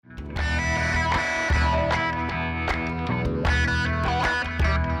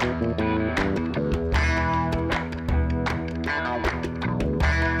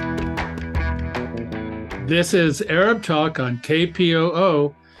This is Arab Talk on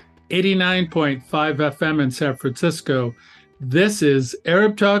KPOO 89.5 FM in San Francisco. This is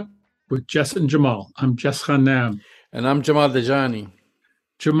Arab Talk with Jess and Jamal. I'm Jess Khanam. And I'm Jamal Dajani.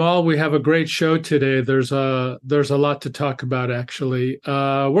 Jamal, we have a great show today. There's a lot to talk about, actually.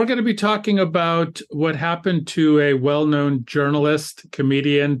 We're going to be talking about what happened to a well-known journalist,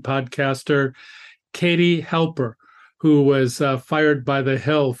 comedian, podcaster, Katie Halper, who was fired by The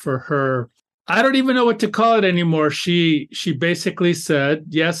Hill for her. I don't even know what to call it anymore. She basically said,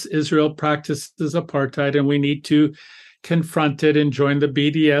 yes, Israel practices apartheid and we need to confront it and join the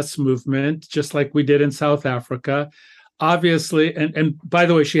BDS movement, just like we did in South Africa. Obviously, and by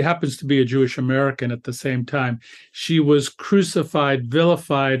the way, she happens to be a Jewish American at the same time. She was crucified,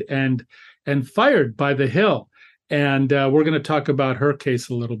 vilified, and fired by The Hill. And we're going to talk about her case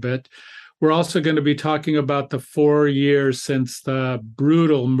a little bit. We're also going to be talking about the 4 years since the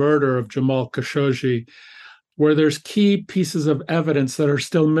brutal murder of Jamal Khashoggi, where there's key pieces of evidence that are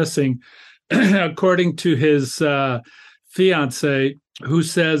still missing, according to his fiance, who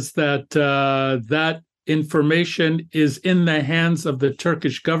says that that information is in the hands of the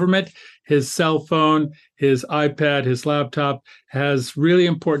Turkish government. His cell phone, his iPad, his laptop has really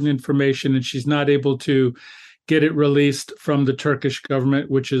important information, and she's not able to get it released from the Turkish government,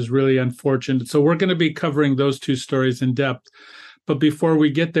 which is really unfortunate. So we're going to be covering those two stories in depth. But before we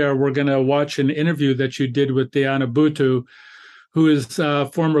get there, we're going to watch an interview that you did with Diana Buttu, who is a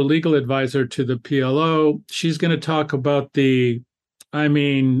former legal advisor to the PLO. She's going to talk about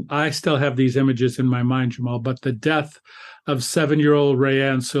I still have these images in my mind, Jamal, but the death of 7-year-old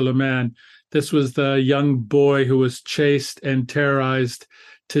Rayan Suleiman. This was the young boy who was chased and terrorized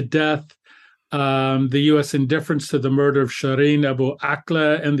to death. The U.S. indifference to the murder of Shireen Abu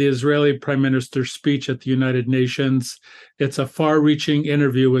Akleh and the Israeli Prime Minister's speech at the United Nations. It's a far-reaching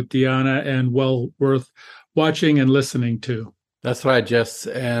interview with Diana and well worth watching and listening to. That's right, Jess.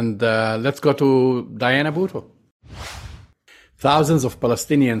 And let's go to Diana Buttu. Thousands of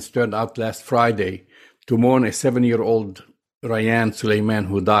Palestinians turned out last Friday to mourn a 7-year-old Rayan Suleiman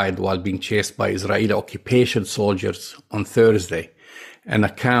who died while being chased by Israeli occupation soldiers on Thursday, an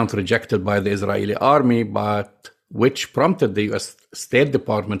account rejected by the Israeli army, but which prompted the U.S. State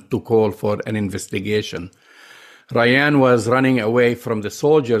Department to call for an investigation. Rayan was running away from the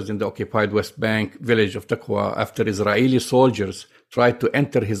soldiers in the occupied West Bank village of Taqwa after Israeli soldiers tried to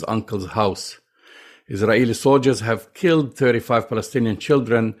enter his uncle's house. Israeli soldiers have killed 35 Palestinian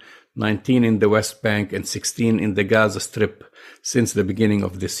children, 19 in the West Bank and 16 in the Gaza Strip since the beginning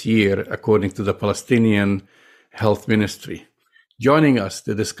of this year, according to the Palestinian Health Ministry. Joining us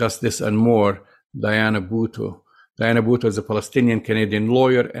to discuss this and more, Diana Buttu. Diana Buttu is a Palestinian-Canadian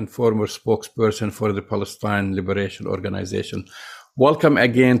lawyer and former spokesperson for the Palestine Liberation Organization. Welcome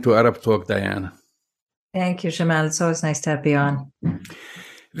again to Arab Talk, Diana. Thank you, Jamal. It's always nice to have you on.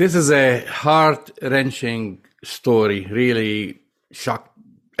 This is a heart-wrenching story, really shocked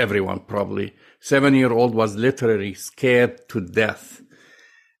everyone probably. 7-year-old was literally scared to death.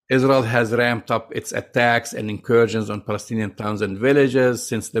 Israel has ramped up its attacks and incursions on Palestinian towns and villages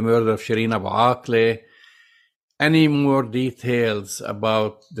since the murder of Shireen Abu Akleh. Any more details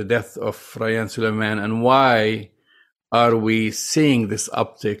about the death of Rayan Suleiman and why are we seeing this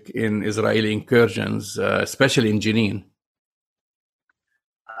uptick in Israeli incursions, especially in Jenin?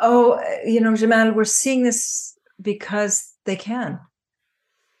 Oh, Jamal, we're seeing this because they can.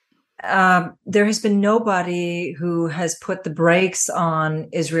 There has been nobody who has put the brakes on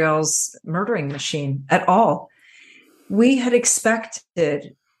Israel's murdering machine at all. We had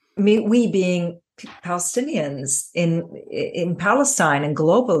expected, we being Palestinians in Palestine and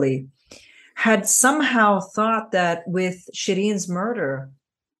globally, had somehow thought that with Shireen's murder,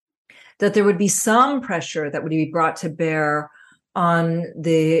 that there would be some pressure that would be brought to bear on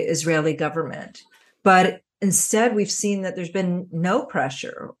the Israeli government. But instead, we've seen that there's been no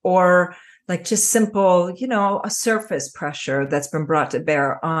pressure or like just simple, a surface pressure that's been brought to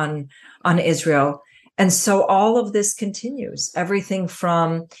bear on Israel. And so all of this continues, everything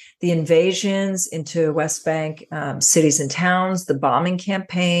from the invasions into West Bank cities and towns, the bombing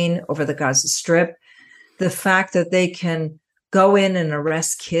campaign over the Gaza Strip, the fact that they can go in and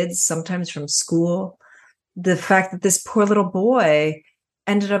arrest kids, sometimes from school, the fact that this poor little boy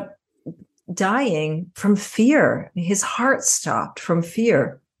ended up dying from fear. His heart stopped from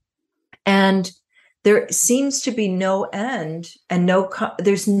fear. And there seems to be no end and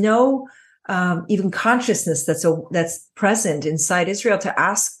there's no even consciousness that's present inside Israel to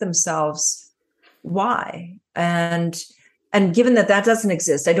ask themselves why. And given that doesn't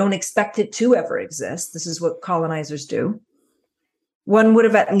exist, I don't expect it to ever exist. This is what colonizers do. one would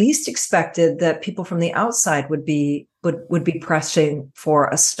have at least expected that people from the outside would be pressing for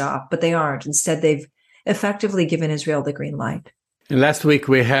a stop, but they aren't. Instead, they've effectively given Israel the green light. And last week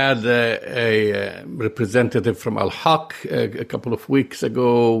we had a representative from Al-Haq a couple of weeks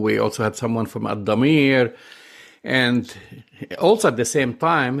ago. We also had someone from Ad-Damir. And also at the same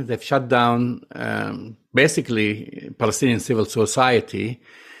time, they've shut down basically Palestinian civil society.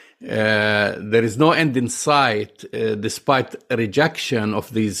 There is no end in sight, despite a rejection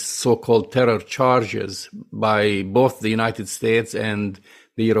of these so-called terror charges by both the United States and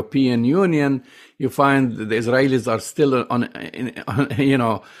the European Union. You find the Israelis are still on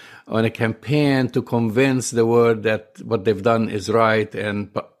a campaign to convince the world that what they've done is right,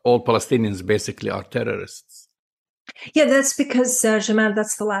 and all Palestinians basically are terrorists. Yeah, that's because, Jamal,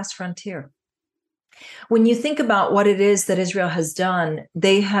 that's the last frontier. When you think about what it is that Israel has done,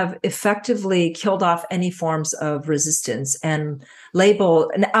 they have effectively killed off any forms of resistance and labeled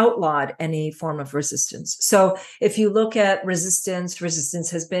and outlawed any form of resistance. So if you look at resistance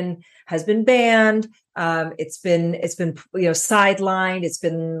has been banned. It's been sidelined. It's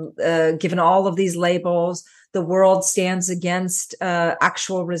been given all of these labels. The world stands against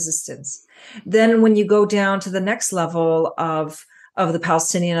actual resistance. Then when you go down to the next level of the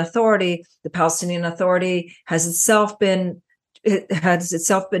Palestinian Authority has itself been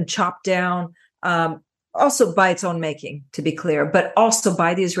chopped down, also by its own making, to be clear, but also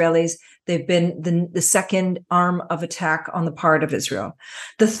by the Israelis. They've been the second arm of attack on the part of Israel.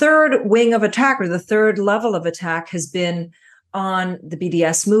 The third wing of attack, or the third level of attack, has been on the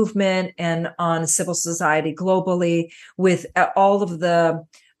BDS movement and on civil society globally, with all of the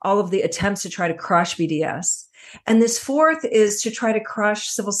attempts to try to crush BDS. And this fourth is to try to crush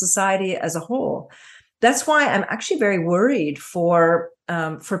civil society as a whole. That's why I'm actually very worried for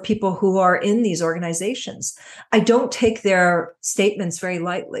people who are in these organizations. I don't take their statements very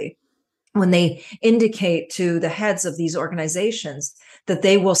lightly when they indicate to the heads of these organizations that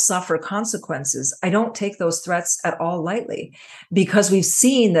they will suffer consequences. I don't take those threats at all lightly, because we've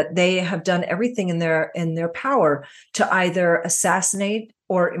seen that they have done everything in their power to either assassinate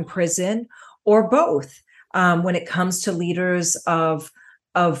or imprison, or both. When it comes to leaders of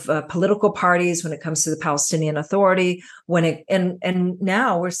political parties, when it comes to the Palestinian Authority, and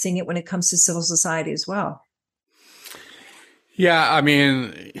now we're seeing it when it comes to civil society as well. Yeah, I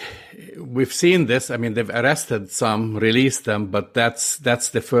mean, we've seen this. I mean, they've arrested some, released them, but that's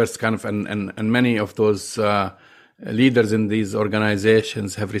the first kind of, and many of those leaders in these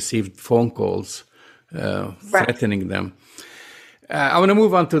organizations have received phone calls threatening them. I want to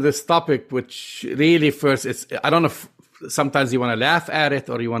move on to this topic, which really first is, I don't know if sometimes you want to laugh at it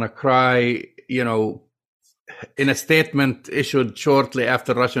or you want to cry, in a statement issued shortly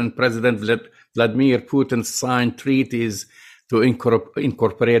after Russian President Vladimir Putin signed treaties to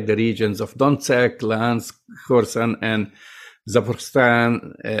incorporate the regions of Donetsk, Luhansk, Kherson, and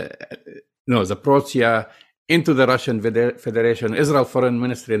Zaporozhye into the Russian Federation. Israel Foreign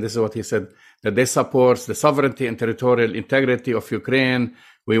Ministry, and this is what he said, that they support the sovereignty and territorial integrity of Ukraine.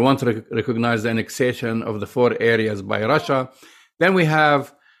 We want to recognize the annexation of the 4 areas by Russia. Then we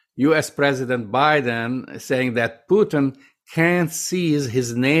have U.S. President Biden saying that Putin can't seize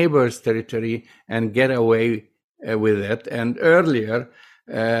his neighbor's territory and get away with it. And earlier,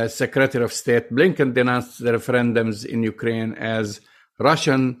 Secretary of State Blinken denounced the referendums in Ukraine as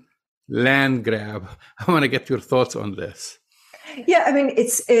Russian land grab. I want to get your thoughts on this. Yeah, I mean,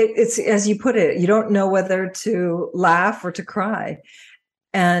 it's as you put it, you don't know whether to laugh or to cry.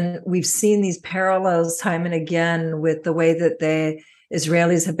 And we've seen these parallels time and again with the way that the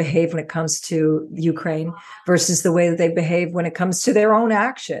Israelis have behaved when it comes to Ukraine versus the way that they behave when it comes to their own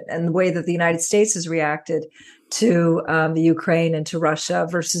action, and the way that the United States has reacted to the Ukraine and to Russia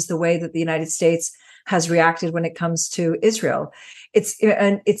versus the way that the United States has reacted when it comes to Israel.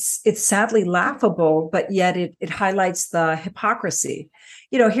 It's sadly laughable, but yet it highlights the hypocrisy.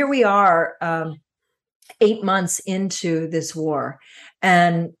 Here we are 8 months into this war,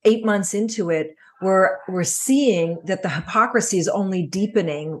 and 8 months into it, we're seeing that the hypocrisy is only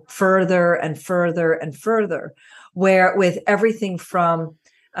deepening further and further and further, where with everything from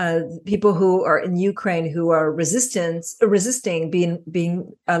people who are in Ukraine who are resisting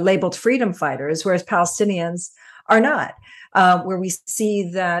being labeled freedom fighters, whereas Palestinians are not. Where we see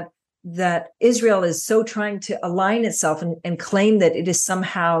that Israel is so trying to align itself and claim that it is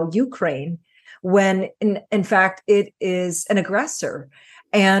somehow Ukraine, when in fact it is an aggressor.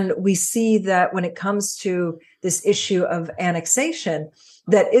 And we see that when it comes to this issue of annexation,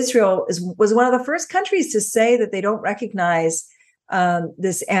 that Israel was one of the first countries to say that they don't recognize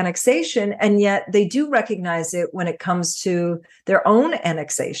this annexation, and yet they do recognize it when it comes to their own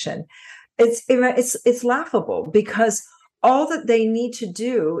annexation. It's laughable, because all that they need to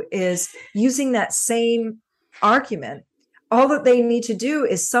do is, using that same argument, all that they need to do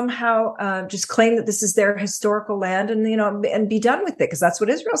is somehow just claim that this is their historical land, and and be done with it, because that's what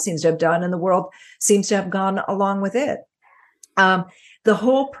Israel seems to have done, and the world seems to have gone along with it. The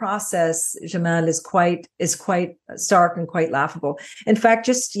whole process, Jamal, is quite stark and quite laughable. In fact,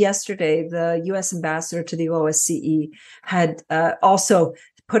 just yesterday, the U.S. ambassador to the OSCE had also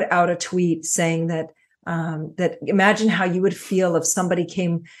put out a tweet saying that imagine how you would feel if somebody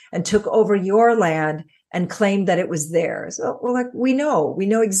came and took over your land and claimed that it was theirs. Well, we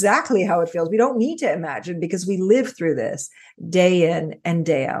know exactly how it feels. We don't need to imagine, because we live through this day in and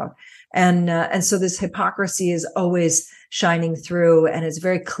day out. And so this hypocrisy is always shining through. And it's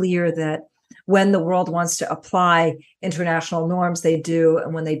very clear that when the world wants to apply international norms, they do.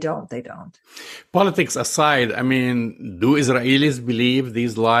 And when they don't, they don't. Politics aside, I mean, do Israelis believe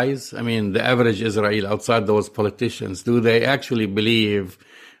these lies? I mean, the average Israeli, outside those politicians, do they actually believe,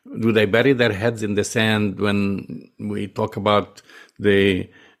 do they bury their heads in the sand when we talk about that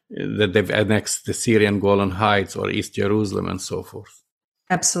they've annexed the Syrian Golan Heights or East Jerusalem and so forth?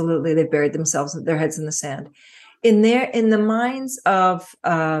 Absolutely. They've buried their heads in the sand. In the minds of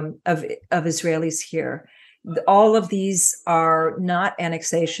Israelis here, all of these are not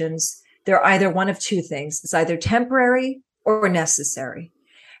annexations. They're either one of two things. It's either temporary or necessary.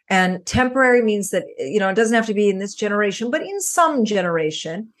 And temporary means that, it doesn't have to be in this generation, but in some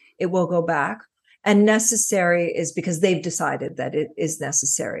generation, it will go back. And necessary is because they've decided that it is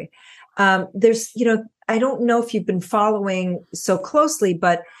necessary. There's, I don't know if you've been following so closely,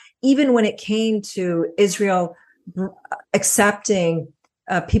 but even when it came to Israel accepting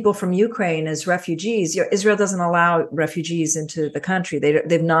people from Ukraine as refugees, Israel doesn't allow refugees into the country.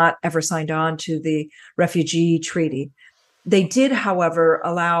 They've not ever signed on to the refugee treaty. They did, however,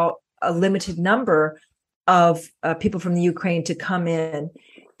 allow a limited number of people from the Ukraine to come in,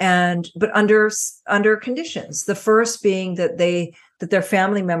 but under conditions. The first being that their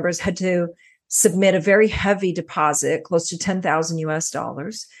family members had to submit a very heavy deposit, close to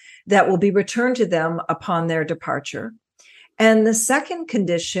 $10,000 that will be returned to them upon their departure. And the second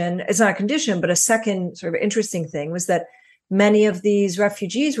condition, it's not a condition, but a second sort of interesting thing, was that many of these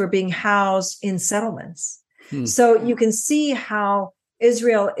refugees were being housed in settlements. So you can see how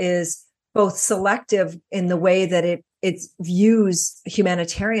Israel is both selective in the way that it views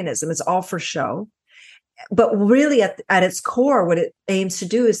humanitarianism. It's all for show. But really at its core, what it aims to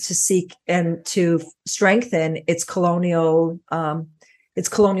do is to seek and to strengthen its colonial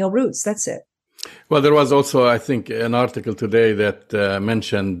roots. That's it. Well, there was also, I think, an article today that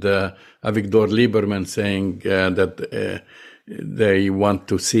mentioned Avigdor Lieberman saying that they want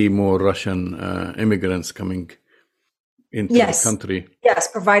to see more Russian immigrants coming into the country. Yes,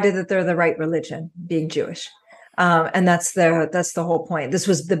 provided that they're the right religion, being Jewish. And that's the whole point. This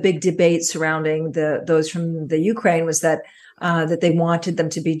was the big debate surrounding those from the Ukraine, was that they wanted them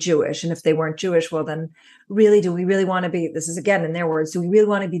to be Jewish. And if they weren't Jewish, well, then really, do we really want to be, this is again in their words, do we really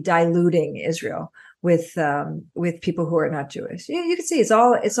want to be diluting Israel with people who are not Jewish? You can see it's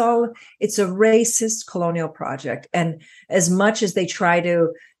a racist colonial project. And as much as they try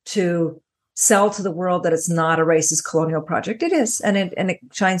to sell to the world that it's not a racist colonial project, it is. And it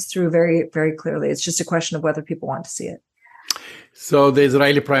shines through very, very clearly. It's just a question of whether people want to see it. So the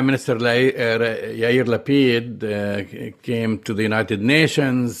Israeli Prime Minister Yair Lapid came to the United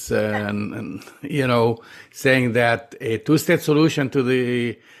Nations and saying that a two-state solution to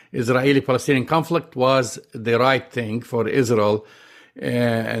the Israeli-Palestinian conflict was the right thing for Israel.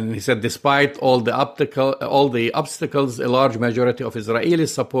 And he said, despite all the obstacles, a large majority of Israelis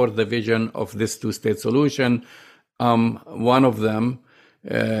support the vision of this two-state solution. One of them,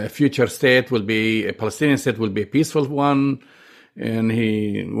 a future state will be, a Palestinian state will be a peaceful one. And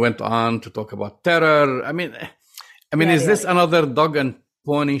he went on to talk about terror. I mean, is this another dog and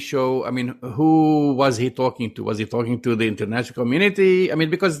pony show? I mean, who was he talking to? Was he talking to the international community? I mean,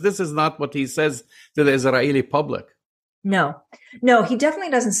 because this is not what he says to the Israeli public. No, he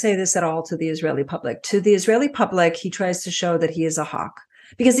definitely doesn't say this at all to the Israeli public. To the Israeli public, he tries to show that he is a hawk,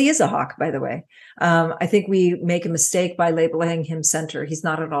 because he is a hawk, by the way. I think we make a mistake by labeling him center. He's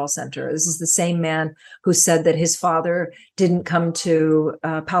not at all center. This is the same man who said that his father didn't come to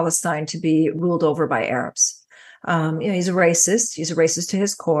Palestine to be ruled over by Arabs. He's a racist. He's a racist to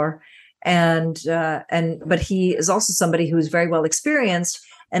his core. But he is also somebody who is very well experienced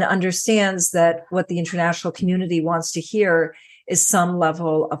and understands that what the international community wants to hear is some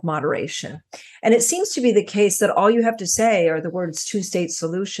level of moderation. And it seems to be the case that all you have to say are the words two-state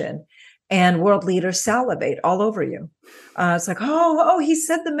solution, and world leaders salivate all over you. It's like, oh, he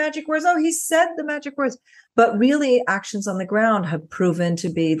said the magic words. Oh, he said the magic words. But really, actions on the ground have proven to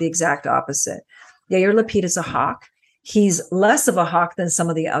be the exact opposite. Yair Lapid is a hawk. He's less of a hawk than some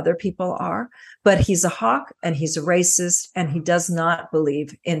of the other people are, but he's a hawk and he's a racist, and he does not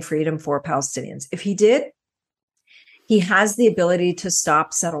believe in freedom for Palestinians. If he did, he has the ability to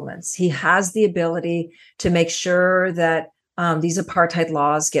stop settlements. He has the ability to make sure that these apartheid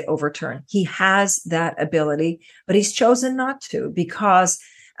laws get overturned. He has that ability, but he's chosen not to, because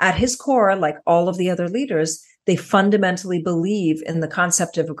at his core, like all of the other leaders, they fundamentally believe in the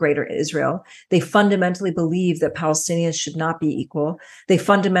concept of a greater Israel. They fundamentally believe that Palestinians should not be equal. They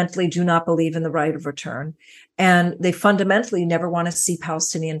fundamentally do not believe in the right of return. And they fundamentally never want to see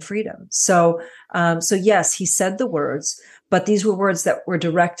Palestinian freedom. So yes, he said the words, but these were words that were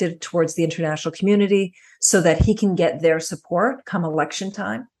directed towards the international community so that he can get their support come election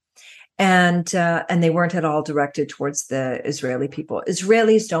time. And they weren't at all directed towards the Israeli people.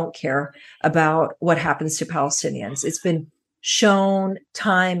 Israelis don't care about what happens to Palestinians. It's been shown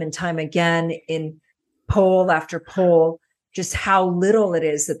time and time again in poll after poll just how little it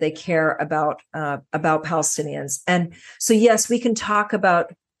is that they care about Palestinians. And so, yes, we can talk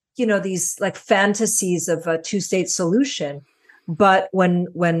about, these like fantasies of a two-state solution, but when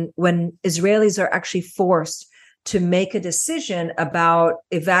Israelis are actually forced to make a decision about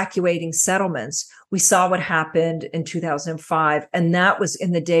evacuating settlements, we saw what happened in 2005. And that was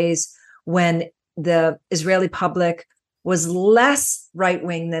in the days when the Israeli public was less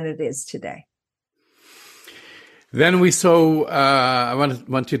right-wing than it is today. Then we saw, I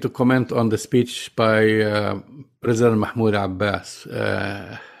want you to comment on the speech by President Mahmoud Abbas.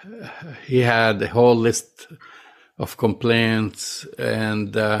 He had a whole list of complaints,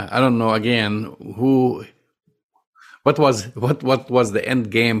 and I don't know, again, what was the end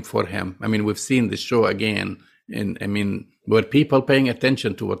game for him? I mean, we've seen the show again, and I mean, were people paying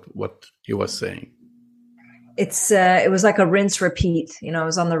attention to what he was saying? It was like a rinse repeat. It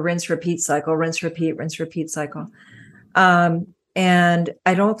was on the rinse repeat cycle, rinse repeat cycle. And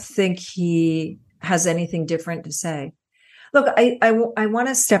I don't think he has anything different to say. Look, I want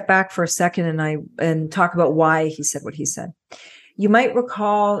to step back for a second and talk about why he said what he said. You might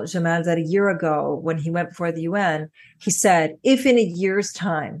recall, Jamal, that a year ago when he went before the UN, he said, if in a year's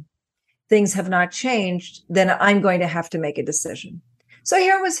time things have not changed, then I'm going to have to make a decision. So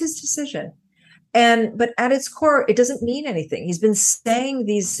here was his decision. But at its core, it doesn't mean anything. He's been saying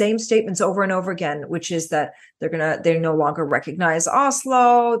these same statements over and over again, which is that they no longer recognize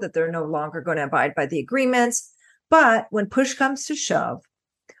Oslo, that they're no longer going to abide by the agreements. But when push comes to shove,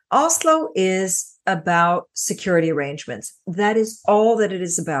 Oslo is about security arrangements. That is all that it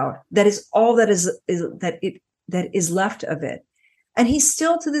is about. That is all that is left of it. And he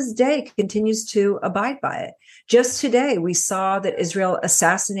still to this day continues to abide by it. Just today, we saw that Israel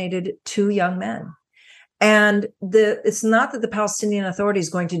assassinated 2 young men. And it's not that the Palestinian Authority is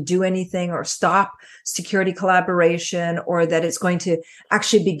going to do anything or stop security collaboration, or that it's going to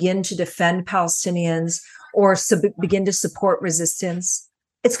actually begin to defend Palestinians or begin to support resistance.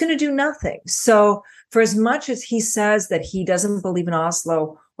 It's going to do nothing. So for as much as he says that he doesn't believe in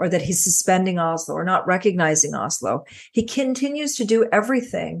Oslo, or that he's suspending Oslo or not recognizing Oslo, he continues to do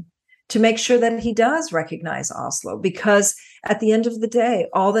everything to make sure that he does recognize Oslo, because at the end of the day,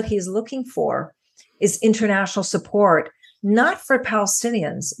 all that he is looking for is international support, not for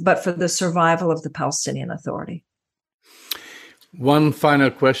Palestinians, but for the survival of the Palestinian Authority. One final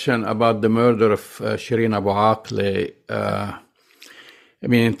question about the murder of Shireen Abu Akleh. I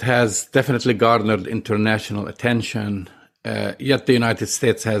mean, it has definitely garnered international attention, yet the United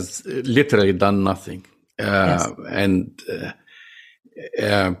States has literally done nothing. Yes.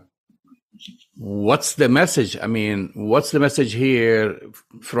 What's the message? I mean, what's the message here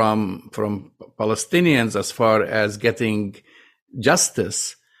from Palestinians as far as getting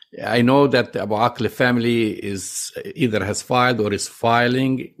justice? I know that the Abu Akleh family is either has filed or is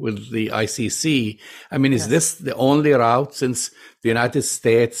filing with the ICC. I mean, is this the only route, since the United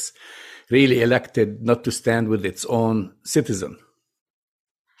States really elected not to stand with its own citizen?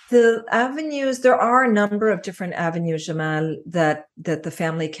 The avenues, there are a number of different avenues, Jamal, that the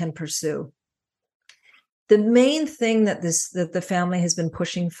family can pursue. The main thing that the family has been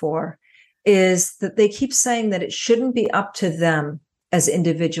pushing for is that they keep saying that it shouldn't be up to them as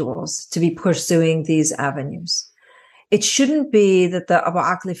individuals to be pursuing these avenues. It shouldn't be that the Abu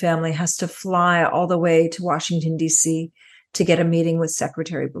Akleh family has to fly all the way to Washington, D.C. to get a meeting with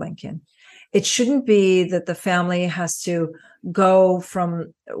Secretary Blinken. It shouldn't be that the family has to go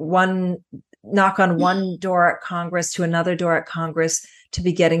from knock on one door at Congress to another door at Congress to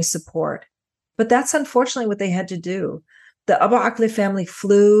be getting support. But that's unfortunately what they had to do. The Abu Akleh family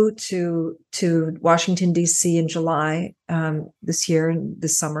flew to Washington, D.C. in July this year,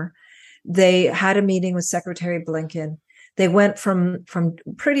 this summer. They had a meeting with Secretary Blinken. They went from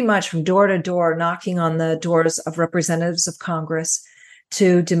pretty much from door to door, knocking on the doors of representatives of Congress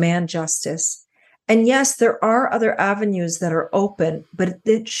to demand justice. And yes, there are other avenues that are open, but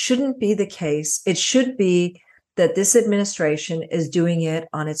it shouldn't be the case. It should be that this administration is doing it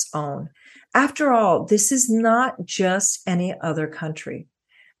on its own. After all, this is not just any other country.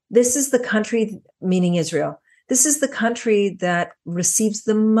 This is the country, meaning Israel. This is the country that receives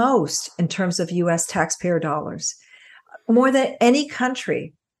the most in terms of U.S. taxpayer dollars. More than any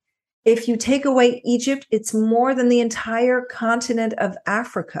country. If you take away Egypt, it's more than the entire continent of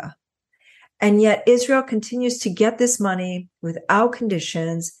Africa. And yet Israel continues to get this money without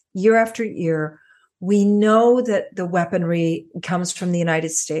conditions year after year. We know that the weaponry comes from the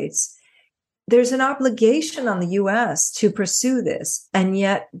United States. There's an obligation on the U.S. to pursue this, and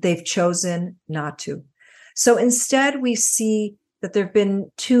yet they've chosen not to. So instead, we see that there have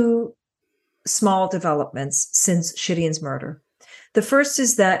been two small developments since Shireen's murder. The first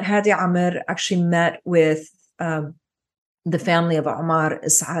is that Hadi Amr actually met with the family of Omar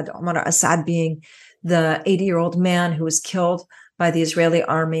Assad, Omar Assad being the 80-year-old man who was killed by the Israeli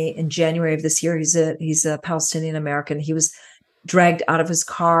army in January of this year. He's a Palestinian American. He was dragged out of his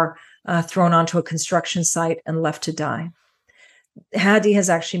car, thrown onto a construction site, and left to die. Hadi has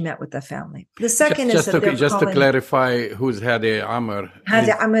actually met with the family. The second is that just to clarify, who's Hadi Amr?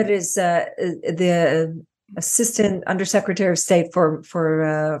 Hadi Amr is the Assistant Undersecretary of State for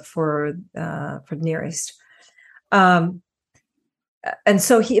Near East, and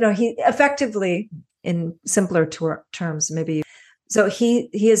so he effectively, in simpler terms, maybe. So he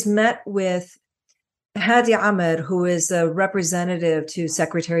has met with Hadi Amr, who is a representative to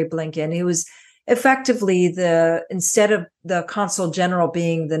Secretary Blinken. He was effectively instead of the consul general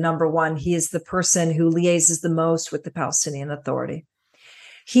being the number one, he is the person who liaises the most with the Palestinian Authority.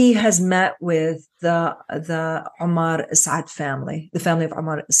 He has met with the Omar Assad family, the family of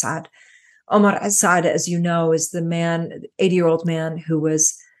Omar Assad. Omar Assad, as you know, is the 80-year-old man who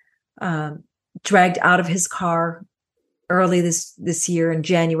was dragged out of his car early this year in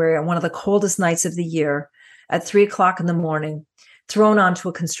January on one of the coldest nights of the year at 3:00 in the morning, thrown onto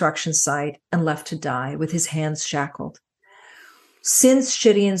a construction site and left to die with his hands shackled. Since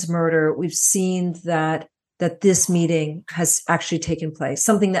Shireen's murder, we've seen that this meeting has actually taken place,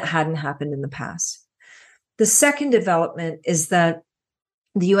 something that hadn't happened in the past. The second development is that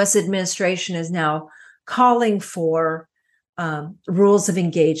the U.S. administration is now calling for rules of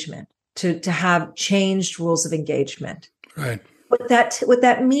engagement, to have changed rules of engagement. Right. What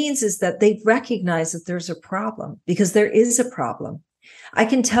that means is that they recognize that there's a problem, because there is a problem. I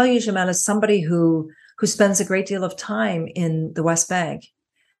can tell you, Jamal, as somebody who spends a great deal of time in the West Bank,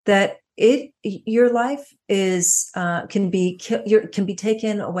 that your life can be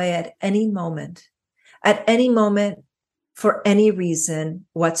taken away at any moment for any reason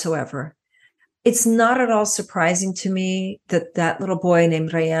whatsoever. It's not at all surprising to me that little boy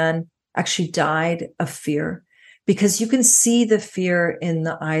named Rayan actually died of fear, because you can see the fear in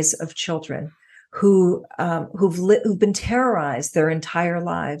the eyes of children who've been terrorized their entire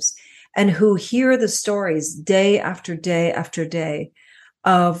lives, and who hear the stories day after day after day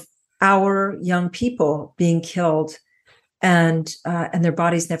of our young people being killed and their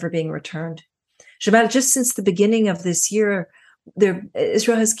bodies never being returned. Jamal, just since the beginning of this year,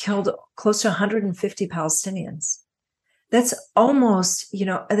 Israel has killed close to 150 Palestinians. That's almost,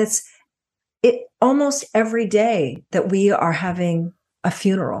 that's it. Almost every day that we are having a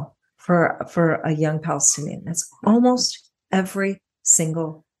funeral for a young Palestinian. That's almost every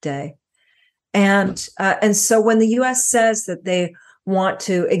single day. And so when the U.S. says that they want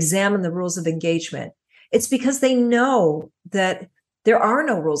to examine the rules of engagement, it's because they know that there are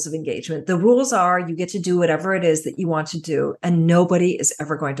no rules of engagement. The rules are you get to do whatever it is that you want to do, and nobody is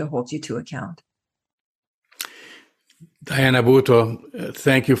ever going to hold you to account. Diana Bhutto,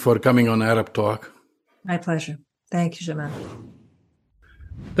 thank you for coming on Arab Talk. My pleasure. Thank you, Jamal.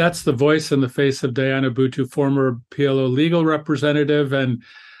 That's the voice and the face of Diana Bhutto, former PLO legal representative and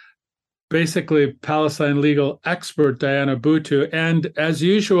basically Palestine legal expert, Diana Bhutto. And as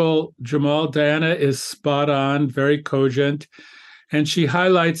usual, Jamal, Diana is spot on, very cogent. And she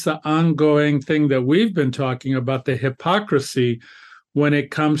highlights the ongoing thing that we've been talking about, the hypocrisy when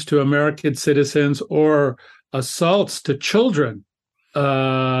it comes to American citizens or assaults to children.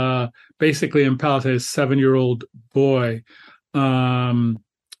 basically in Palestine, a 7-year-old boy, Rayan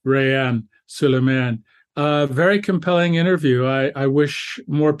Suleiman. Very compelling interview. I wish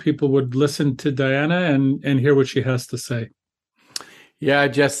more people would listen to Diana and hear what she has to say. Yeah,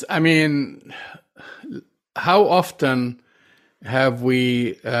 I mean, how often have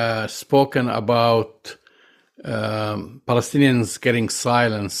we spoken about Palestinians getting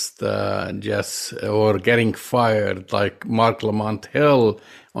silenced, or getting fired, like Mark Lamont Hill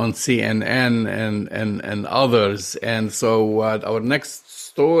on CNN and others? And so our next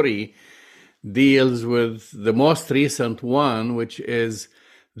story deals with the most recent one, which is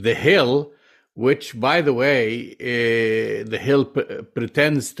The Hill, which, by the way, The Hill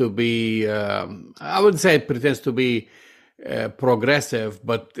pretends to be, I wouldn't say it pretends to be progressive,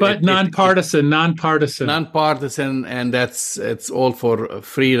 but nonpartisan, and it's all for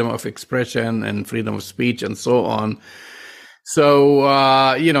freedom of expression and freedom of speech and so on. So,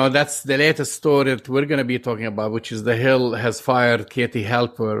 that's the latest story that we're going to be talking about, which is The Hill has fired Katie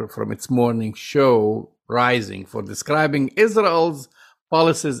Halper from its morning show, Rising, for describing Israel's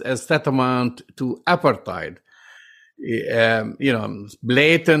policies as tantamount to apartheid.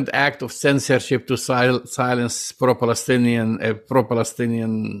 Blatant act of censorship to silence pro-Palestinian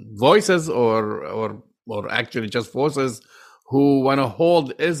voices, or actually just voices who want to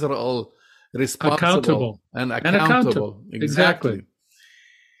hold Israel responsible and accountable. Exactly.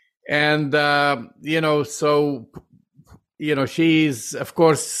 And she's, of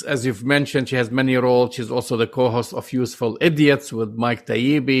course, as you've mentioned, she has many roles. She's also the co-host of Useful Idiots with Mike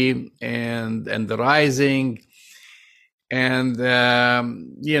Taibbi and The Rising. And,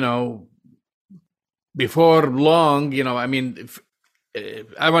 before long,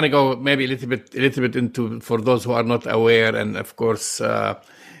 I want to go maybe a little bit into, for those who are not aware. And of course,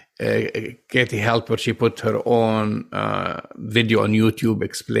 Katie Halper, she put her own video on YouTube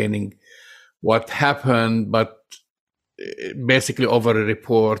explaining what happened, but basically over a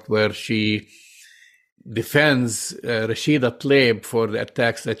report where she defends Rashida Tlaib for the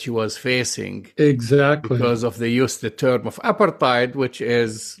attacks that she was facing. Exactly. Because of the term of apartheid, which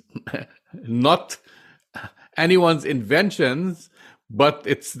is not anyone's inventions, but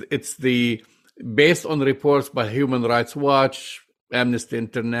it's based on reports by Human Rights Watch, Amnesty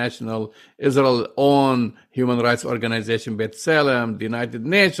International, Israel's own human rights organization, B'Tselem, the United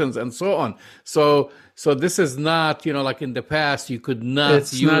Nations, and so on. So this is not, like in the past, you could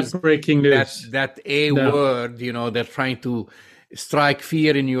not use not breaking news. that word, they're trying to strike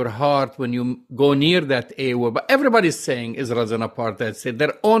fear in your heart when you go near that A word. But everybody's saying Israel's an apartheid state.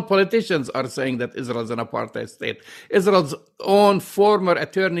 Their own politicians are saying that Israel's an apartheid state. Israel's own former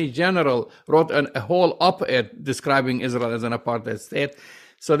attorney general wrote a whole op-ed describing Israel as an apartheid state.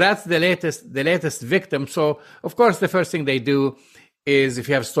 So that's the latest victim. So, of course, the first thing they do is, if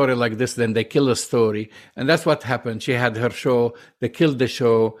you have a story like this, then they kill the story. And that's what happened. She had her show, they killed the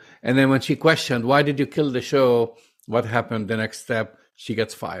show. And then when she questioned, why did you kill the show? What happened? The next step, she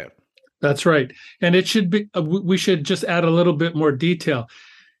gets fired. That's right. And it should be, we should just add a little bit more detail.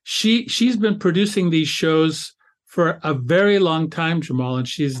 She's been producing these shows for a very long time, Jamal, and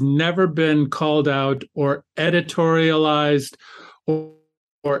she's never been called out or editorialized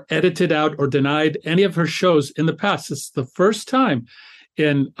or edited out or denied any of her shows in the past. This is the first time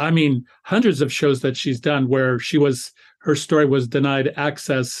in, hundreds of shows that she's done where her story was denied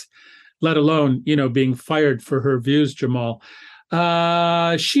access, let alone, being fired for her views, Jamal.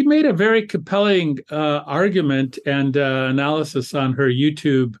 She made a very compelling argument and analysis on her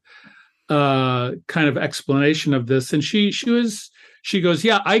YouTube kind of explanation of this. And she goes,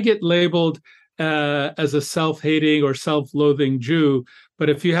 yeah, I get labeled as a self-hating or self-loathing Jew, but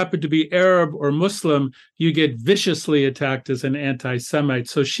if you happen to be Arab or Muslim, you get viciously attacked as an anti-Semite.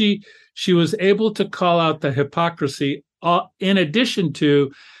 So she was able to call out the hypocrisy in addition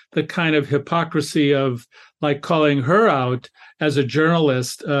to the kind of hypocrisy of like calling her out as a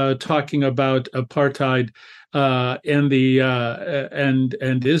journalist, talking about apartheid and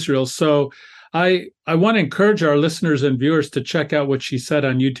Israel. So I want to encourage our listeners and viewers to check out what she said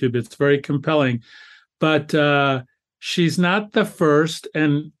on YouTube. It's very compelling, but she's not the first,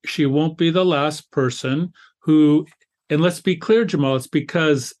 and she won't be the last person who. And let's be clear, Jamal, it's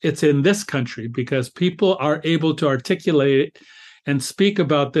because it's in this country, because people are able to articulate it and speak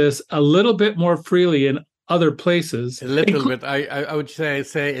about this a little bit more freely in other places. A little bit. I would say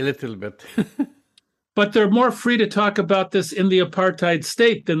a little bit. But they're more free to talk about this in the apartheid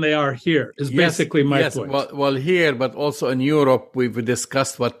state than they are here, is basically my point. Well, here, but also in Europe, we've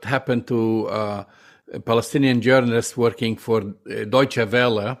discussed what happened to Palestinian journalists working for Deutsche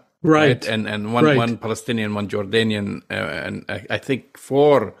Welle Right. And Right. one Palestinian, one Jordanian, and I think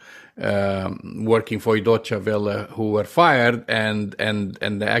 4 working for Deutsche Welle who were fired, and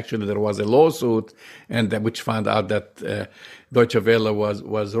actually there was a lawsuit, and which found out that Deutsche Welle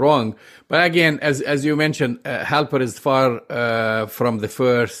was wrong. But again, as you mentioned, Halper is far from the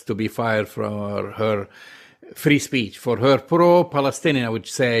first to be fired for her free speech. For her pro-Palestinian, I would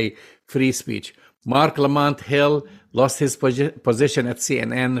say, free speech. Mark Lamont Hill lost his position at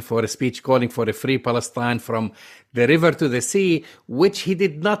CNN for a speech calling for a free Palestine from the river to the sea, which he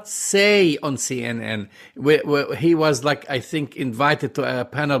did not say on CNN. He was, like, I think, invited to a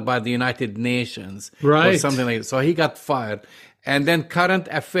panel by the United Nations, right, or something like that. So he got fired. And then Current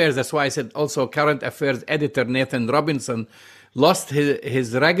Affairs, that's why I said also Current Affairs editor Nathan Robinson lost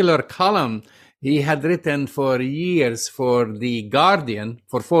his regular column he had written for years for The Guardian,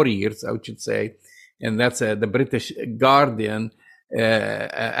 for 4 years, I should say, and that's the British Guardian,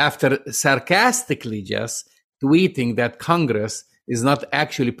 after sarcastically just tweeting that Congress is not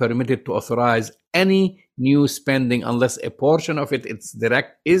actually permitted to authorize any new spending unless a portion of it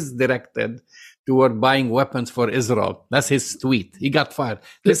is directed toward buying weapons for Israel. That's his tweet. He got fired.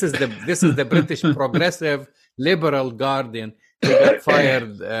 This is the British progressive liberal Guardian. He got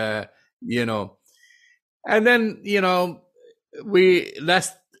fired. And then,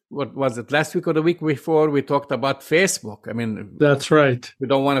 last week or the week before, we talked about Facebook. I mean, that's right. We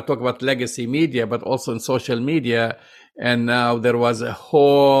don't want to talk about legacy media, but also in social media. And now there was a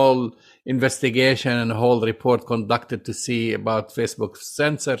whole investigation and a whole report conducted to see about Facebook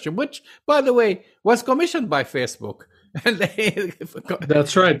censorship, which, by the way, was commissioned by Facebook.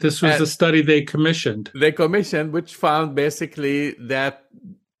 That's right. This was a study they commissioned. Which found basically that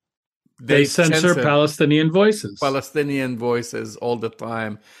they censor Palestinian voices all the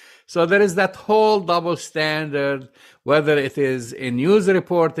time. So there is that whole double standard, whether it is in news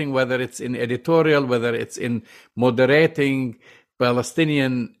reporting, whether it's in editorial, whether it's in moderating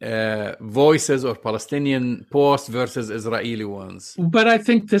Palestinian voices or Palestinian posts versus Israeli ones. But I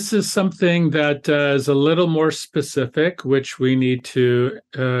think this is something that is a little more specific, which we need to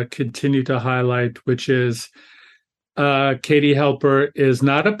continue to highlight, which is Katie Halper is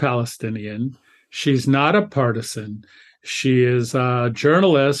not a Palestinian. She's not a partisan. She is a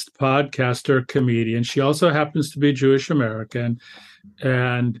journalist, podcaster, comedian. She also happens to be Jewish American.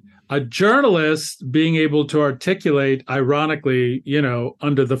 And a journalist being able to articulate, ironically,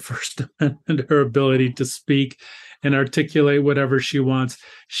 under the First Amendment, her ability to speak and articulate whatever she wants.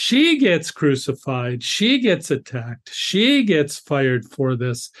 She gets crucified. She gets attacked. She gets fired for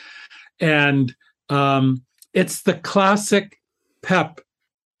this. And it's the classic PEP,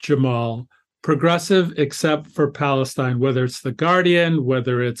 Jamal, progressive except for Palestine, whether it's The Guardian,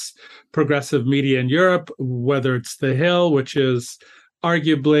 whether it's progressive media in Europe, whether it's The Hill, which is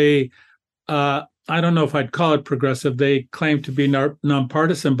arguably, I don't know if I'd call it progressive. They claim to be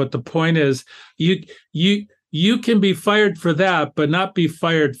nonpartisan, but the point is you can be fired for that, but not be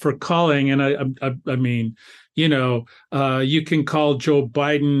fired for calling. And I mean, you can call Joe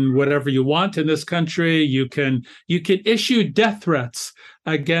Biden whatever you want in this country. You can issue death threats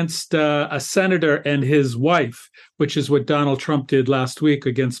against a senator and his wife, which is what Donald Trump did last week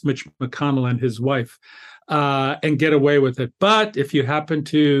against Mitch McConnell and his wife, and get away with it. But if you happen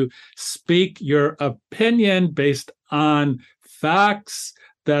to speak your opinion based on facts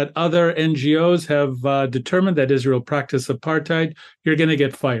that other NGOs have determined that Israel practiced apartheid, you're going to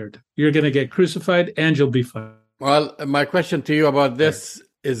get fired. You're going to get crucified, and you'll be fired. Well, my question to you about this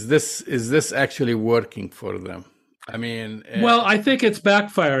is this actually working for them? I mean, well, I think it's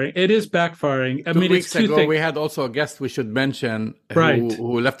backfiring. It is backfiring. I mean, 2 weeks ago we had also a guest we should mention, right,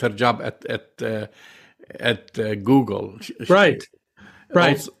 who left her job at Google, right.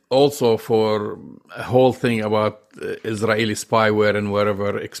 Also for a whole thing about Israeli spyware and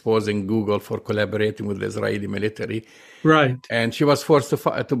wherever, exposing Google for collaborating with the Israeli military. Right. And she was forced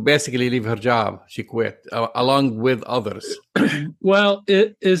to basically leave her job. She quit, along with others. Well,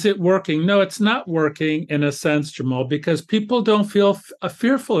 is it working? No, it's not working in a sense, Jamal, because people don't feel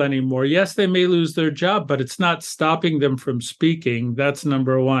fearful anymore. Yes, they may lose their job, but it's not stopping them from speaking. That's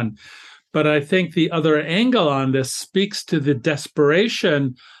number one. But I think the other angle on this speaks to the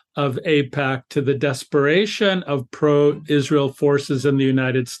desperation of AIPAC, to the desperation of pro-Israel forces in the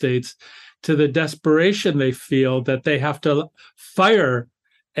United States, to the desperation they feel that they have to fire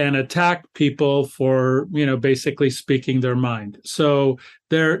and attack people for, basically speaking their mind. So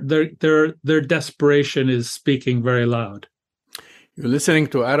their desperation is speaking very loud. You're listening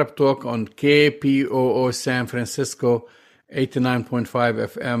to Arab Talk on KPOO San Francisco, 89.5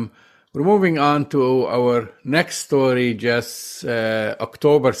 FM. We're moving on to our next story, just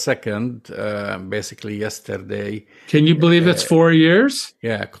October 2nd, basically yesterday. Can you believe it's 4 years?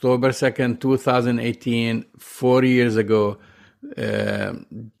 Yeah, October 2nd, 2018, 4 years ago,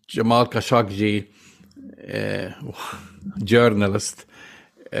 Jamal Khashoggi, journalist,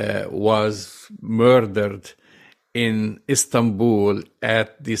 was murdered in Istanbul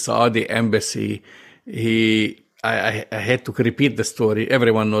at the Saudi embassy. I had to repeat the story.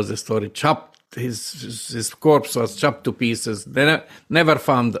 Everyone knows the story. Chopped, his corpse was chopped to pieces. They never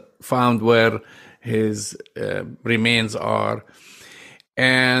found where his remains are.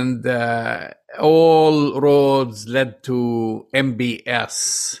 And all roads led to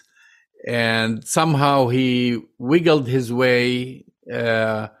MBS. And somehow he wiggled his way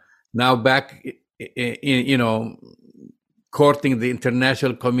now back, courting the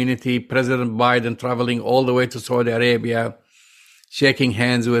international community, President Biden traveling all the way to Saudi Arabia, shaking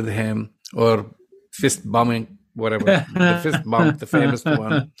hands with him, or fist bumping, whatever, the fist bump, the famous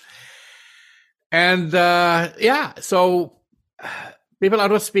one. And so people are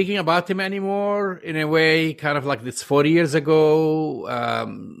not speaking about him anymore in a way, kind of like this 40 years ago.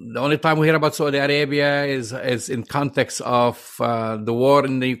 The only time we hear about Saudi Arabia is in context of the war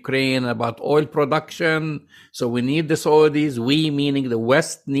in the Ukraine, about oil production. So we need the Saudis, we meaning the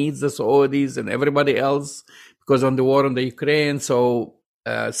West needs the Saudis and everybody else because of the war in the Ukraine. So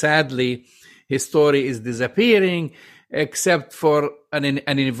sadly, his story is disappearing, except for an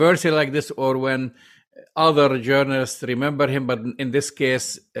anniversary like this or when other journalists remember him, but in this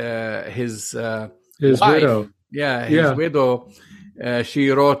case, his wife, widow. His widow. She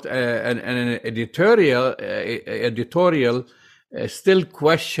wrote an editorial still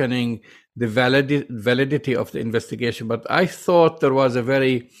questioning the validity of the investigation. But I thought there was a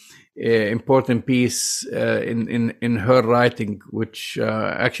very important piece in her writing, which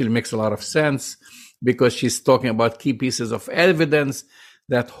actually makes a lot of sense, because she's talking about key pieces of evidence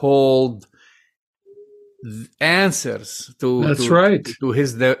that hold answers to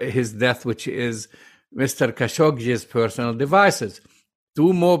his death, which is Mr. Khashoggi's personal devices: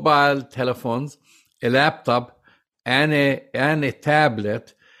 2 mobile telephones, a laptop, and a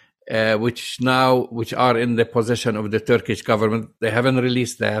tablet, which are in the possession of the Turkish government. They haven't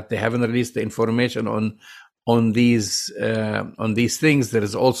released that. They haven't released the information on these things. There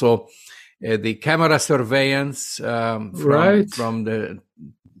is also the camera surveillance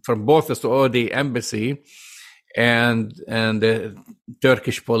from both the Saudi embassy and the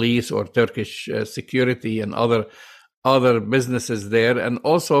Turkish police or Turkish security and other businesses there, and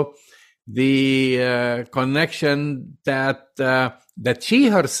also the connection that she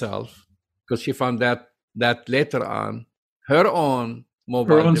herself, because she found that later on, her own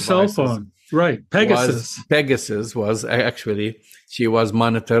mobile devices, cell phone, right? Pegasus was actually, she was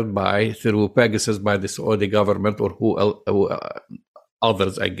monitored through Pegasus by the Saudi government, or who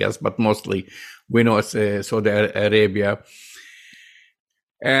others, I guess, but mostly we know it's Saudi Arabia.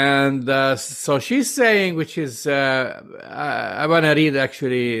 And so she's saying, which is, I want to read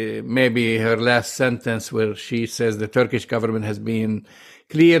actually maybe her last sentence, where she says the Turkish government has been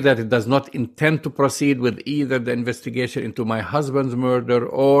clear that it does not intend to proceed with either the investigation into my husband's murder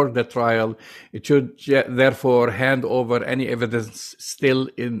or the trial. It should therefore hand over any evidence still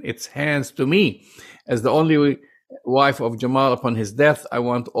in its hands to me. As the only wife of Jamal upon his death, I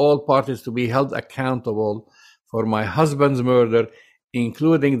want all parties to be held accountable for my husband's murder,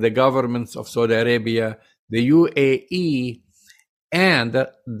 including the governments of Saudi Arabia, the UAE, and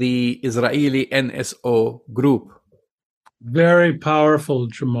the Israeli NSO group. Very powerful,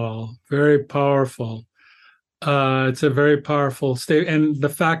 Jamal. Very powerful. It's a very powerful statement. And the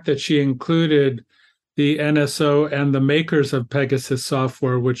fact that she included the NSO and the makers of Pegasus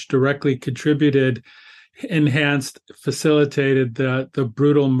software, which directly contributed, enhanced, facilitated the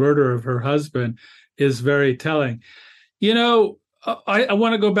brutal murder of her husband, is very telling. I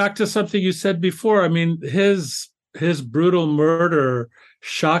want to go back to something you said before. I mean, his brutal murder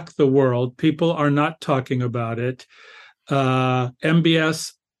shocked the world. People are not talking about it.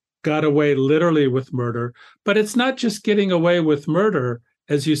 MBS got away literally with murder, but it's not just getting away with murder.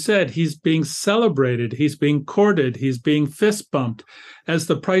 As you said, he's being celebrated, he's being courted, he's being fist bumped. As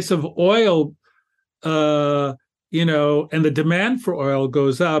the price of oil and the demand for oil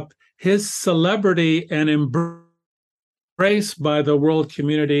goes up, his celebrity and embrace by the world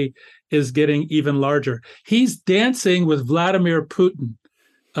community is getting even larger. He's dancing with Vladimir Putin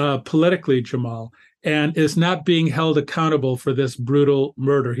politically, Jamal, and is not being held accountable for this brutal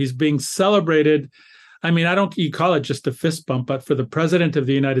murder. He's being celebrated. I mean, you call it just a fist bump, but for the president of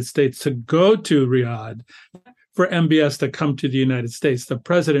the United States to go to Riyadh, for MBS to come to the United States. The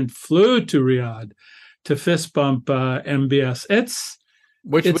president flew to Riyadh to fist bump MBS. It's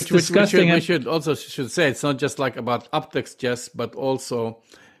disgusting. We should also say it's not just like about optics, but also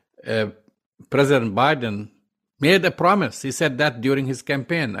President Biden made a promise. He said that during his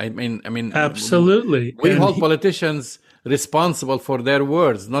campaign. I mean, absolutely. We hold politicians responsible for their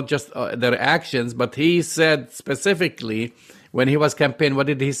words, not just their actions. But he said specifically when he was campaigning, what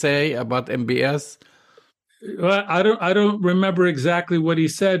did he say about MBS? Well, I don't remember exactly what he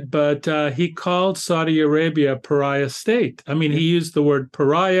said, but he called Saudi Arabia a pariah state. I mean, he used the word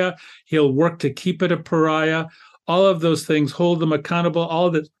pariah. He'll work to keep it a pariah. All of those things, hold them accountable.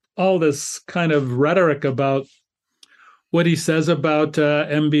 All this kind of rhetoric about what he says about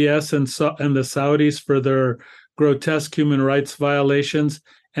MBS and the Saudis for their grotesque human rights violations,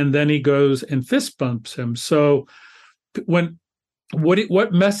 and then he goes and fist bumps him. So,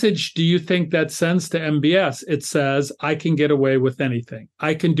 what message do you think that sends to MBS? It says, I can get away with anything.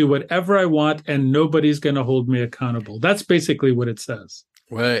 I can do whatever I want, and nobody's going to hold me accountable. That's basically what it says.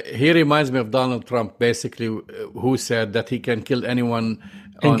 Well, he reminds me of Donald Trump, basically, who said that he can kill anyone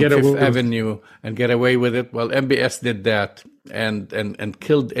on Fifth Avenue and get away with it. Well, MBS did that and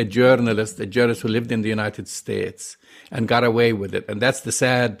killed a journalist who lived in the United States and got away with it. And that's the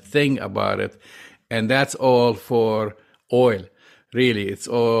sad thing about it. And that's all for oil. Really, it's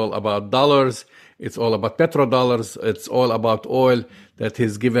all about dollars. It's all about petrodollars. It's all about oil that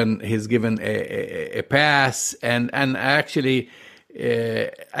he's given a pass. And actually,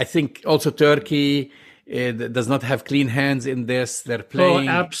 I think also Turkey does not have clean hands in this. They're playing.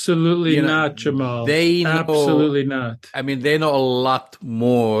 Oh, absolutely not, Jamal. They know, absolutely not. I mean, they know a lot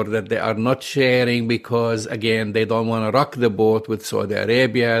more that they are not sharing because, again, they don't want to rock the boat with Saudi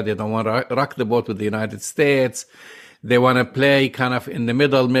Arabia. They don't want to rock the boat with the United States. They want to play kind of in the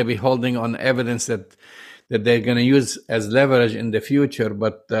middle, maybe holding on evidence that they're going to use as leverage in the future.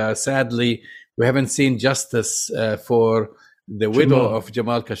 But sadly, we haven't seen justice for the widow of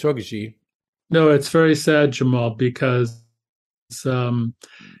Jamal Khashoggi. No, it's very sad, Jamal, because, in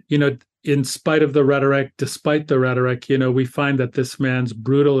spite of the rhetoric, despite the rhetoric, we find that this man's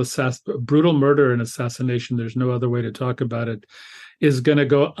brutal murder and assassination, there's no other way to talk about it, is going to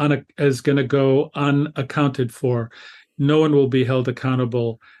go unaccounted for. No one will be held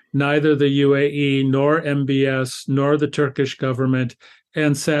accountable, neither the UAE nor MBS nor the Turkish government,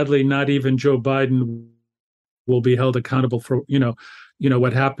 and sadly, not even Joe Biden will be held accountable for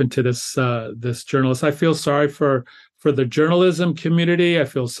what happened to this journalist. I feel sorry for the journalism community. I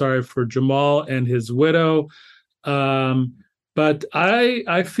feel sorry for Jamal and his widow. But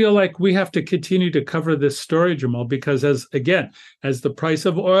I feel like we have to continue to cover this story, Jamal, because as the price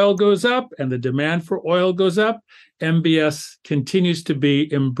of oil goes up and the demand for oil goes up, MBS continues to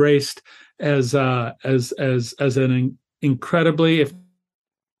be embraced as an incredibly, if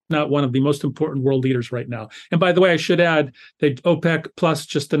not one of the most important world leaders right now. And by the way, I should add that OPEC Plus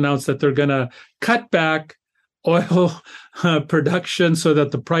just announced that they're going to cut back oil production so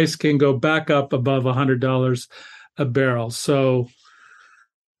that the price can go back up above $100 a barrel. So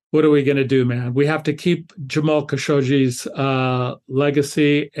what are we going to do, man? We have to keep Jamal Khashoggi's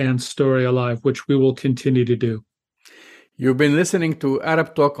legacy and story alive, which we will continue to do. You've been listening to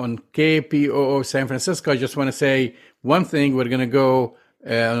Arab Talk on KPOO San Francisco. I just want to say one thing. We're going to go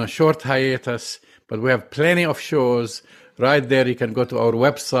on a short hiatus, but we have plenty of shows right there. You can go to our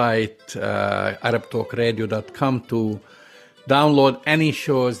website, arabtalkradio.com, to download any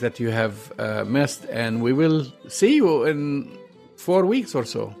shows that you have missed, and we will see you in 4 weeks or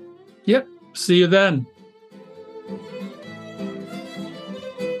so. Yep. See you then.